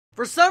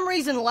For some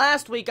reason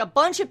last week, a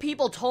bunch of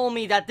people told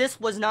me that this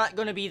was not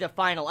going to be the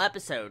final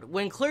episode,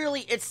 when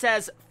clearly it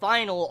says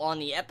final on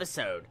the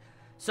episode.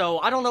 So,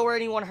 I don't know where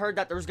anyone heard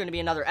that there was going to be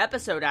another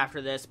episode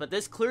after this, but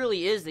this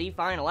clearly is the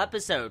final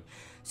episode.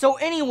 So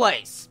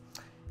anyways,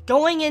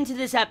 going into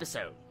this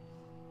episode,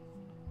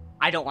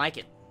 I don't like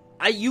it.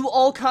 You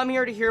all come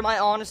here to hear my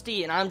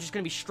honesty, and I'm just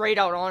going to be straight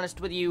out honest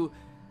with you.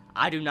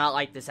 I do not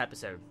like this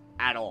episode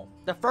at all.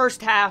 The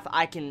first half,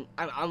 I'm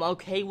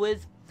okay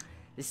with.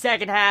 The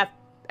second half,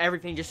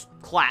 everything just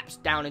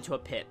collapsed down into a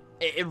pit.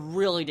 It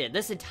really did.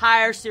 This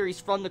entire series,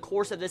 from the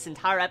course of this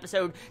entire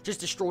episode, just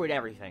destroyed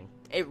everything.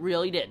 It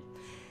really did.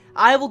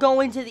 I will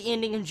go into the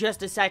ending in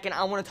just a second.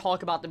 I want to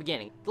talk about the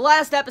beginning. The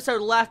last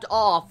episode left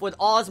off with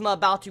Ozma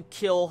about to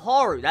kill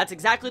Haru. That's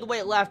exactly the way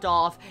it left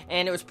off,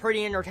 and it was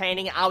pretty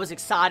entertaining. I was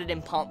excited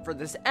and pumped for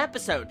this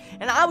episode,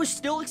 and I was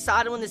still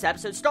excited when this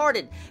episode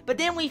started. But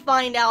then we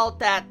find out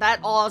that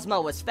Ozma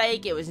was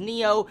fake, it was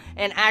Neo,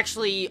 and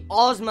actually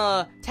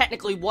Ozma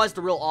technically was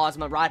the real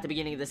Ozma right at the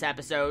beginning of this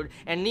episode,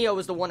 and Neo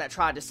was the one that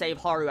tried to save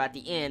Haru at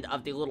the end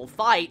of the little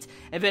fight,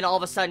 and then all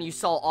of a sudden you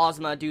saw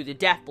Ozma do the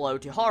death blow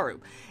to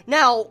Haru.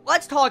 Now,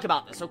 let's talk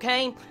about this,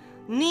 okay?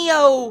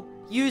 Neo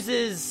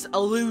uses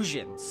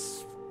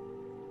illusions.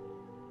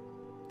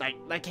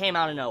 That came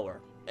out of nowhere.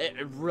 It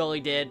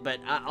really did, but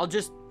I'll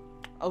just...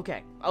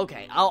 Okay,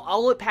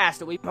 I'll look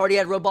past it. We've already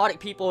had robotic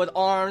people with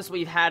arms.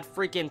 We've had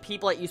freaking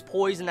people that use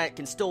poison that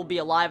can still be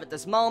alive at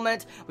this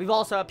moment. We've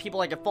also had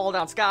people that can fall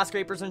down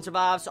skyscrapers and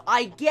survive. So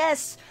I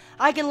guess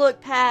I can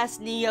look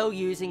past Neo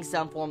using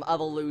some form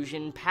of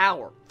illusion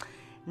power.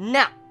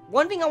 Now,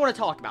 one thing I want to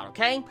talk about,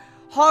 okay?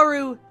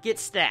 Haru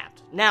gets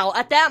stabbed. Now,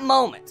 at that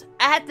moment,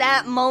 at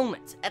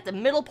the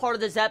middle part of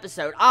this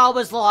episode, I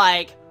was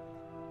shocked.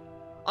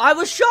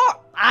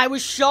 I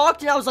was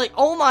shocked, and I was like,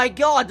 oh my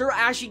god, they're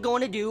actually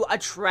going to do a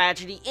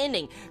tragedy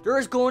ending. There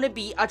is going to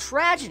be a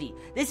tragedy.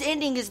 This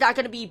ending is not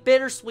going to be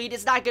bittersweet.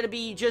 It's not going to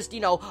be just,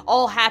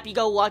 all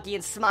happy-go-lucky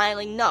and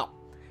smiling. No.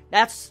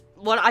 That's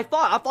what I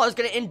thought. I thought it was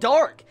going to end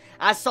dark.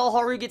 I saw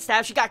Haru get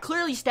stabbed. She got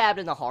clearly stabbed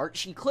in the heart.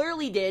 She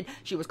clearly did.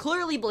 She was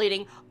clearly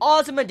bleeding.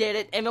 Ozma did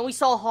it. And then we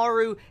saw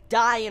Haru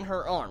die in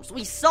her arms.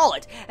 We saw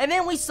it. And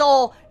then we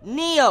saw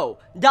Neo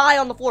die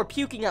on the floor,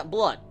 puking up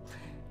blood.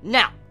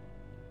 Now,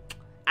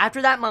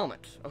 after that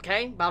moment,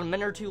 okay, about a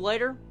minute or two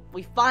later,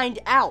 we find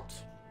out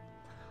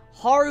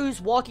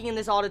Haru's walking in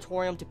this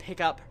auditorium to pick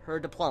up her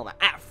diploma.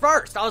 At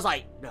first, I was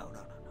like, no.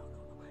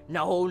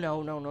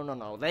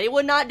 They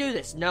would not do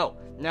this. No.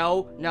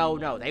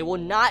 They would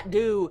not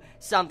do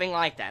something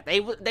like that. They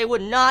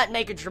would not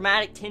make a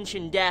dramatic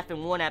tension death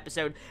in one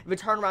episode and would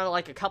turn around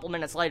like a couple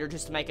minutes later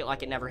just to make it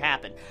like it never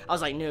happened. I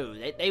was like, no,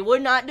 they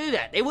would not do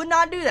that. They would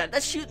not do that.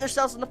 That's shooting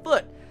themselves in the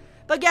foot.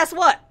 But guess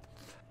what?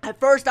 At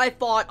first, I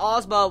thought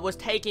Ozma was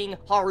taking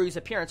Haru's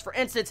appearance. For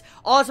instance,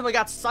 Ozma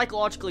got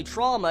psychologically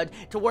traumatized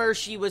to where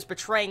she was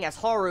portraying as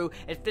Haru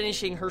and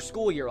finishing her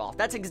school year off.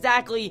 That's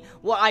exactly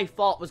what I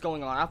thought was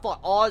going on. I thought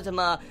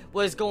Ozma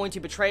was going to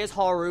betray as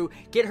Haru,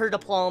 get her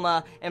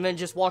diploma, and then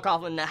just walk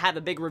off and have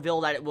a big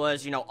reveal that it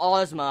was,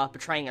 Ozma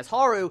betraying as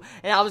Haru.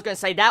 And I was going to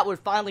say that would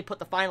finally put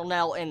the final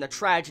nail in the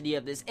tragedy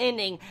of this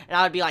ending. And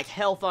I would be like,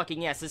 hell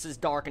fucking yes, this is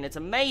dark and it's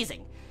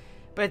amazing.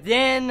 But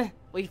then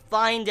we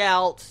find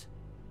out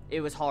it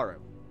was Haru.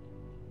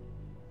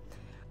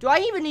 Do I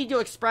even need to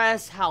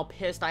express how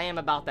pissed I am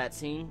about that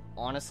scene,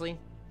 honestly?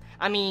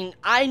 I mean,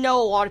 I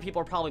know a lot of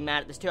people are probably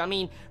mad at this too. I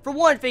mean, for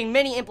one thing,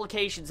 many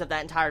implications of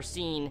that entire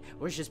scene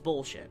was just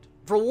bullshit.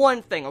 For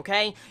one thing,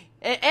 okay?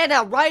 And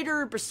a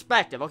writer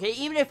perspective, okay?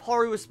 Even if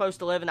Haru was supposed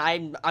to live, and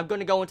I'm going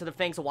to go into the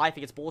things of why I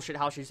think it's bullshit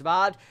how she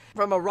survived.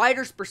 From a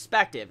writer's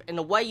perspective, and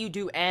the way you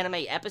do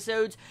anime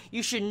episodes,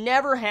 you should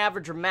never have a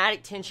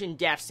dramatic tension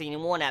death scene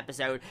in one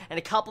episode, and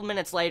a couple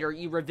minutes later,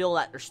 you reveal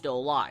that they're still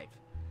alive.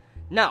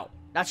 No.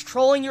 That's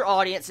trolling your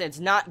audience, and it's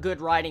not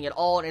good writing at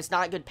all, and it's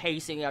not good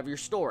pacing of your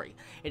story.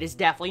 It is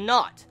definitely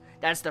not.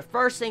 That's the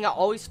first thing I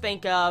always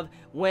think of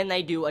when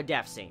they do a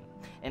death scene,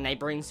 and they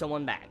bring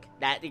someone back.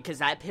 Because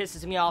that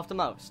pisses me off the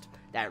most.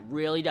 That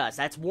really does.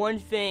 That's one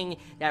thing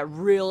that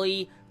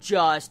really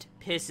just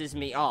pisses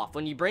me off.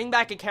 When you bring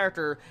back a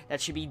character that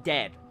should be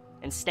dead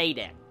and stay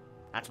dead.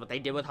 That's what they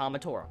did with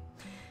Hamatora.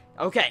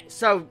 Okay,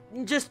 so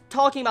just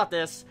talking about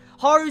this,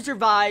 Haru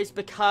survives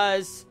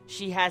because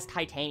she has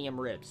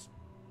titanium ribs.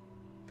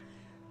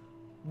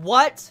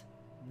 What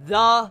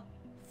the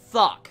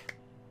fuck?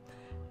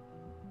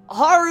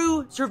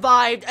 Haru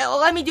survived.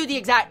 Let me do the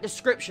exact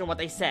description of what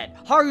they said.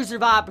 Haru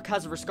survived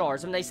because of her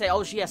scars. And they say,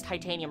 oh, she has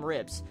titanium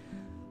ribs.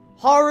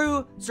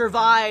 Haru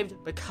survived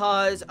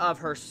because of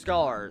her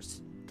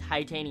scars.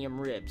 Titanium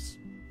ribs.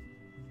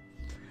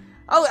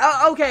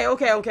 Oh, okay.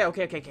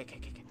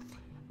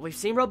 We've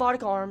seen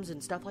robotic arms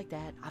and stuff like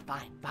that.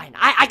 Fine.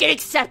 I can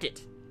accept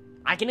it.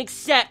 I can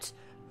accept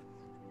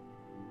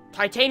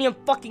titanium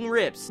fucking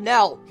ribs.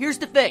 Now, here's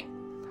the thing,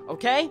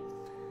 okay?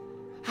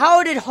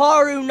 How did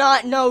Haru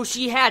not know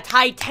she had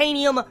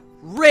titanium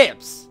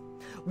ribs?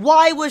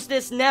 Why was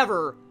this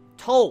never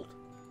told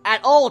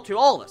at all to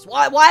all of us?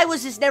 Why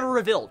was this never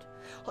revealed?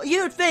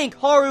 You'd think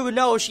Haru would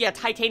know she had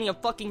titanium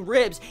fucking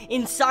ribs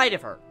inside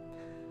of her.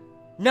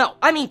 No,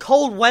 I mean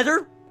cold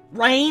weather,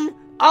 rain.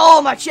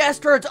 Oh, my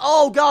chest hurts.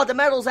 Oh god, the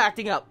metal's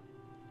acting up.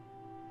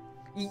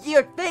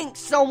 You'd think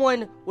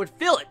someone would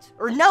feel it,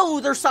 or know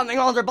there's something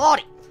on their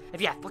body.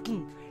 If you have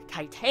fucking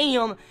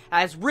titanium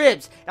as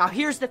ribs. Now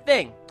here's the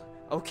thing,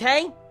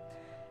 okay?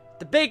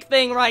 The big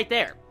thing right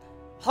there.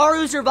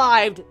 Haru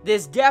survived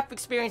this death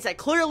experience that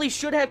clearly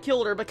should have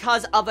killed her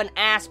because of an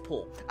ass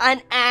pull.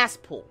 An ass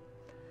pull.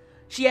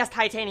 She has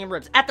titanium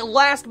ribs. At the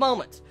last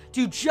moment,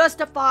 to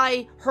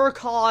justify her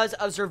cause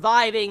of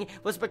surviving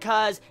was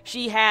because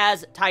she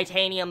has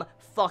titanium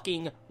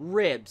fucking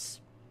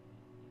ribs.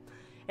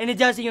 And it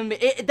doesn't even...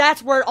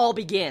 that's where it all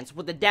begins,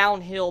 with the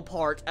downhill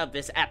part of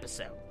this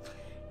episode.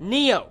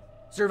 Neo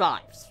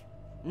survives.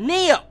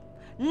 Neo,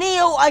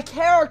 a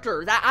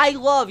character that I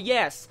love,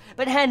 yes,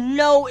 but had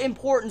no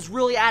importance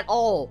really at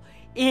all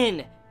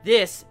in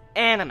this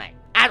anime.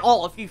 At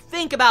all. If you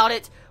think about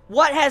it,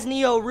 what has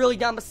Neo really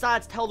done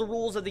besides tell the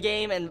rules of the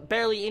game and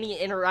barely any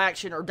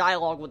interaction or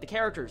dialogue with the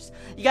characters?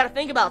 You gotta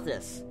think about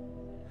this.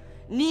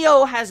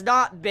 Neo has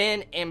not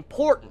been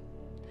important.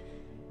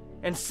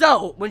 And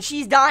so, when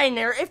she's dying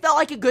there, it felt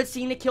like a good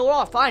scene to kill her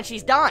off. Fine,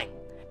 she's dying.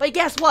 But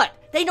guess what?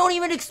 They don't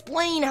even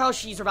explain how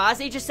she survives.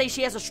 They just say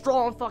she has a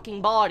strong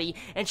fucking body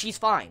and she's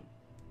fine.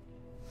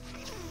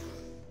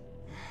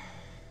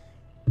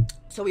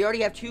 So we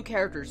already have two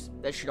characters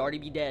that should already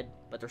be dead,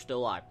 but they're still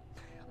alive.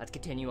 Let's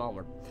continue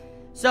onward.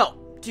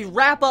 So, to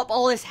wrap up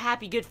all this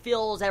happy good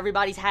feels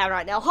everybody's having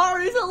right now,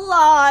 Haru's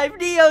alive!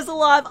 Neo's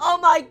alive! Oh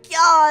my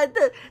god!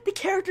 The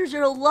characters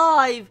are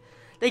alive!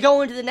 They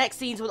go into the next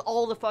scenes with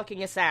all the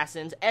fucking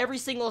assassins. Every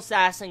single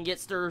assassin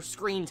gets their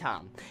screen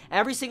time.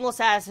 Every single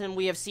assassin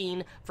we have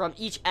seen from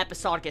each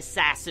episodic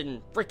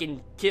assassin freaking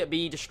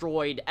be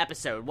destroyed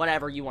episode,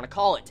 whatever you want to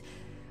call it.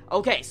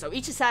 Okay, so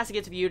each assassin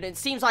gets viewed, and it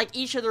seems like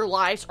each of their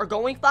lives are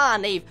going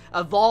fine. They've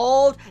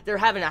evolved, they're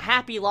having a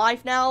happy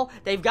life now,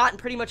 they've gotten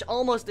pretty much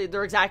almost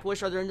their exact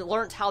wish, or they've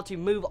learned how to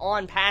move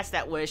on past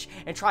that wish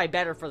and try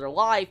better for their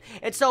life,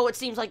 and so it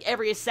seems like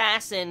every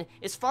assassin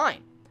is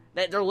fine.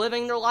 That they're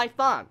living their life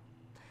fine.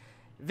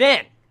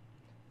 Then,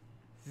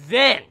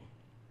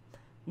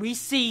 we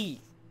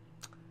see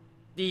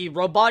the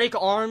robotic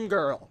arm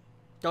girl,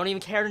 don't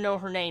even care to know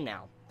her name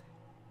now,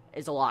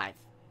 is alive.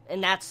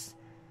 And that's,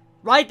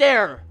 right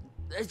there,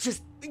 it's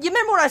just, you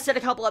remember what I said a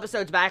couple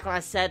episodes back when I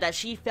said that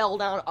she fell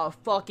down a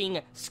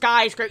fucking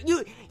skyscraper?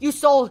 You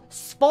saw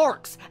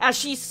sparks as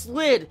she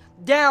slid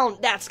down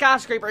that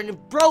skyscraper and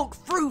it broke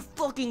through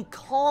fucking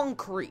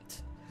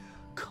concrete.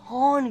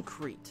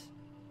 Concrete.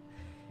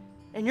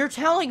 And you're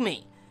telling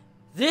me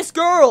this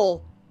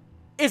girl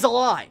is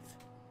alive.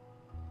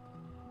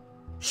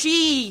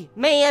 She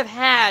may have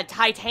had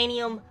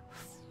titanium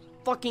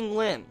fucking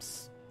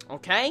limbs,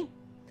 okay?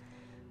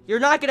 You're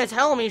not gonna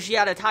tell me she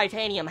had a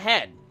titanium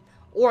head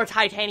or a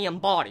titanium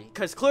body,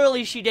 because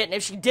clearly she didn't.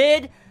 If she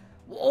did,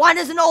 why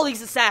doesn't all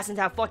these assassins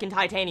have fucking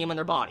titanium in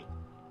their body?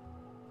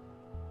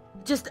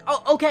 Just,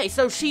 okay,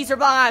 so she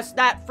survives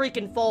that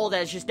freaking fall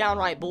that is just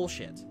downright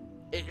bullshit.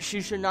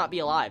 She should not be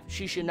alive.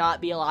 She should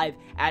not be alive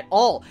at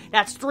all.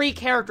 That's 3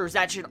 characters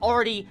that should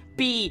already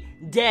be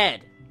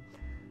dead.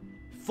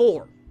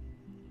 4.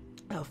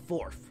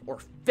 Or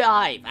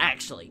 5,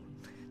 actually.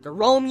 The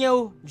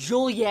Romeo,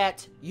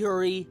 Juliet,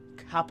 Yuri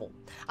couple.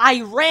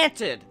 I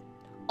ranted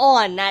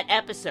on that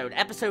episode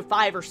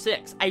 5 or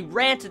 6. I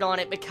ranted on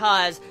it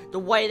because the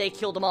way they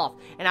killed them off.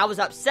 And I was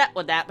upset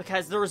with that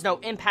because there was no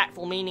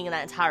impactful meaning in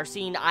that entire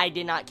scene. I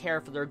did not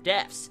care for their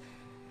deaths.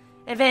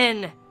 And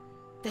then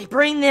they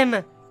bring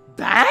them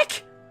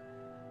back?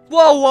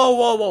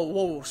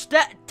 Whoa.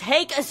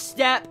 Take a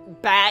step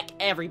back,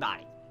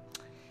 everybody.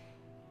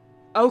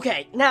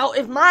 Okay, now,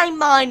 if my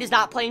mind is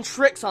not playing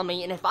tricks on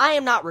me, and if I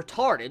am not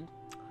retarded,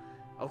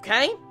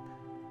 okay?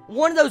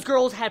 One of those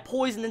girls had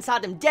poison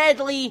inside them,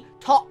 deadly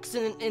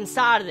toxin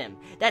inside of them,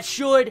 that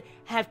should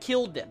have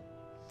killed them.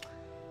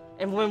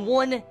 And when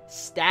one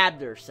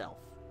stabbed herself,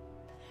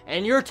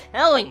 and you're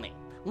telling me,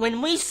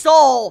 when we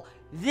saw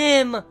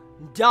them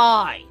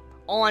die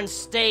on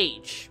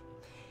stage,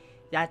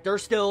 that they're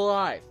still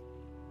alive.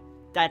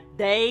 That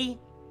they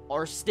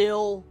are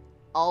still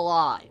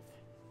alive.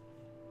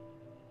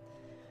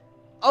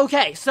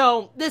 Okay,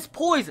 so this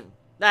poison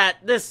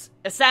that this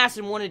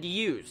assassin wanted to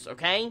use,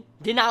 okay,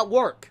 did not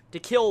work to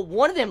kill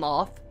one of them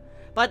off,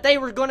 but they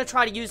were going to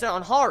try to use it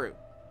on Haru.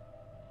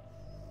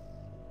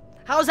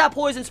 How is that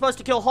poison supposed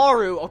to kill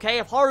Haru, okay,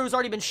 if Haru's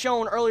already been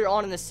shown earlier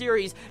on in the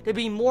series to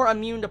be more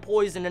immune to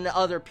poison than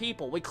other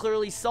people? We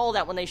clearly saw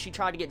that when she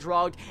tried to get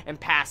drugged and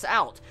pass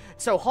out.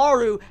 So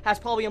Haru has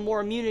probably a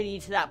more immunity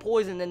to that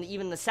poison than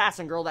even the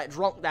assassin girl that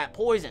drunk that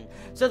poison.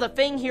 So the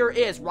thing here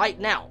is, right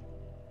now,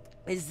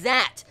 is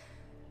that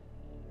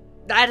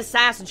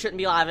assassin shouldn't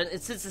be alive. And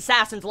since the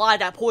assassin's alive,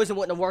 that poison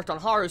wouldn't have worked on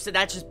Haru, so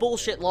that's just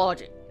bullshit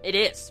logic. It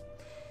is.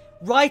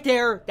 Right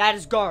there, that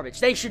is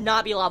garbage. They should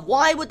not be alive.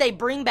 Why would they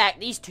bring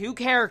back these 2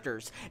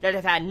 characters that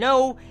have had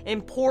no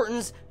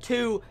importance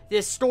to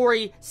this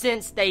story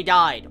since they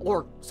died?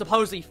 Or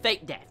supposedly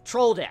fake death,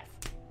 troll death.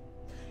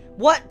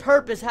 What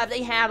purpose have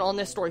they had on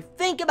this story?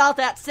 Think about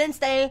that. Since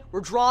they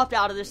were dropped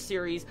out of this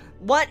series,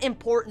 what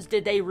importance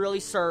did they really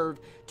serve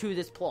to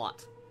this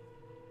plot?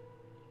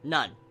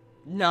 None.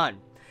 None.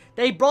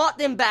 They brought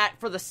them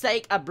back for the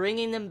sake of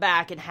bringing them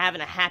back and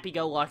having a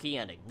happy-go-lucky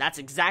ending. That's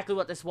exactly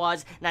what this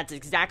was, and that's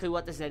exactly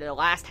what the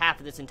last half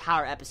of this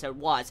entire episode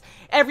was.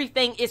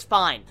 Everything is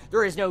fine.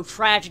 There is no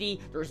tragedy.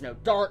 There is no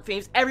dark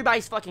themes.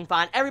 Everybody's fucking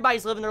fine.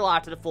 Everybody's living their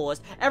life to the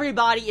fullest.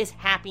 Everybody is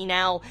happy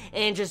now,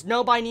 and just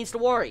nobody needs to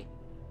worry.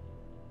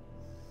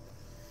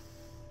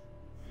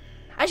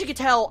 As you can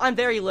tell, I'm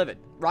very livid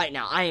right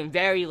now. I am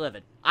very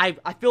livid. I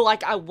feel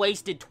like I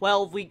wasted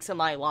 12 weeks of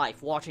my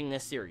life watching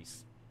this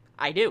series.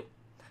 I do.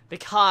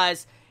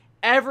 Because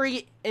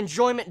every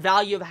enjoyment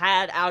value I've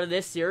had out of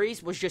this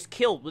series was just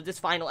killed with this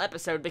final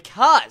episode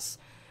because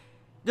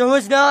there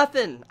was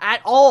nothing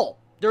at all.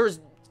 There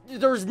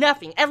was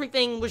nothing.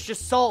 Everything was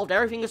just solved.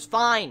 Everything was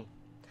fine.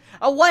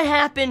 What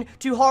happened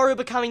to Haru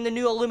becoming the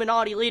new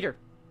Illuminati leader?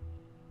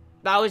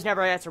 That was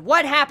never answered.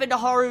 What happened to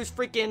Haru's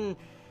freaking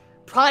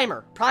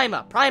Prima,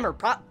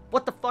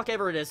 what the fuck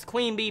ever it is,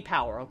 Queen Bee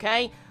power,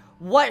 okay?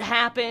 What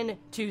happened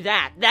to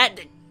that?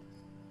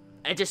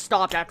 It just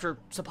stopped after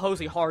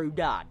supposedly Haru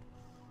died.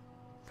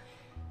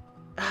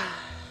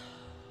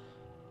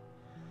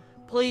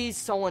 Please,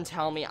 someone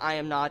tell me I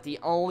am not the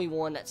only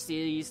one that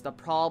sees the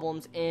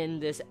problems in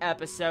this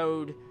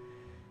episode.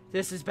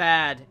 This is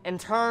bad. In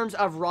terms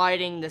of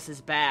writing, this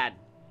is bad.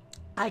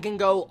 I can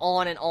go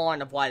on and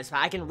on of why this is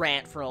bad. I can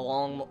rant for a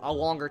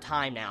longer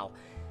time now.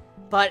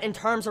 But in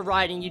terms of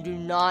writing, you do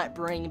not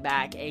bring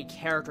back a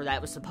character that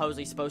was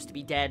supposedly supposed to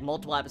be dead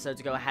multiple episodes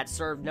ago, had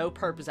served no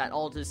purpose at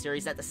all to the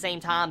series. At the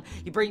same time,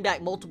 you bring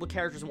back multiple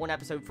characters in one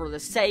episode for the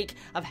sake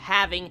of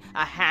having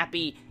a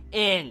happy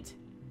end.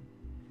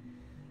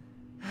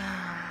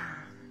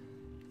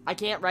 I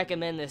can't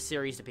recommend this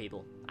series to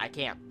people. I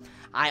can't.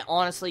 I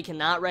honestly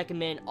cannot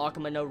recommend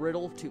Akuma no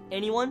Riddle to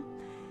anyone.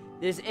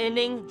 This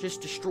ending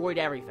just destroyed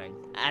everything.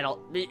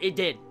 It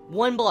did.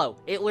 One blow.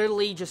 It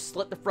literally just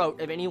slit the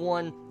throat of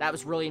anyone that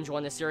was really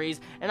enjoying this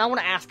series. And I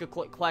want to ask a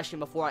quick question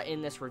before I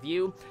end this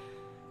review.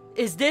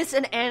 Is this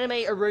an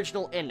anime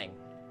original ending?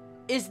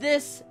 Is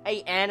this an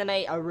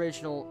anime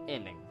original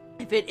ending?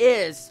 If it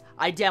is,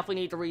 I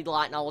definitely need to read the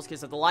light novels,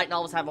 because if the light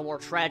novels have a more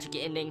tragic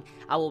ending,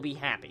 I will be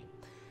happy.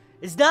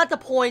 It's not the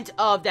point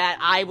of that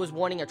I was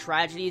wanting a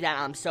tragedy that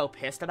I'm so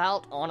pissed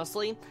about,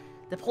 honestly.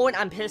 The point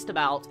I'm pissed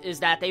about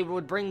is that they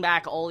would bring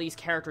back all these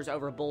characters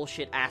over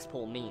bullshit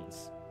ass-pull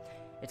memes.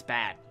 It's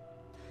bad.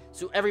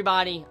 So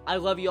everybody, I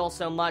love you all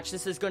so much.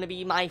 This is going to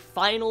be my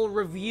final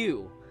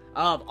review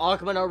of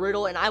Akuma no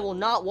Riddle, and I will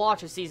not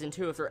watch a Season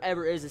 2 if there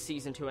ever is a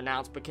Season 2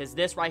 announced, because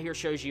this right here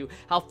shows you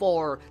how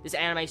far this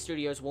anime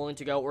studio is willing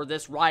to go, or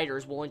this writer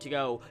is willing to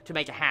go, to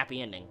make a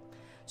happy ending.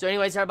 So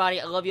anyways, everybody,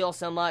 I love you all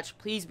so much.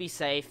 Please be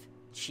safe.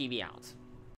 Chibi out.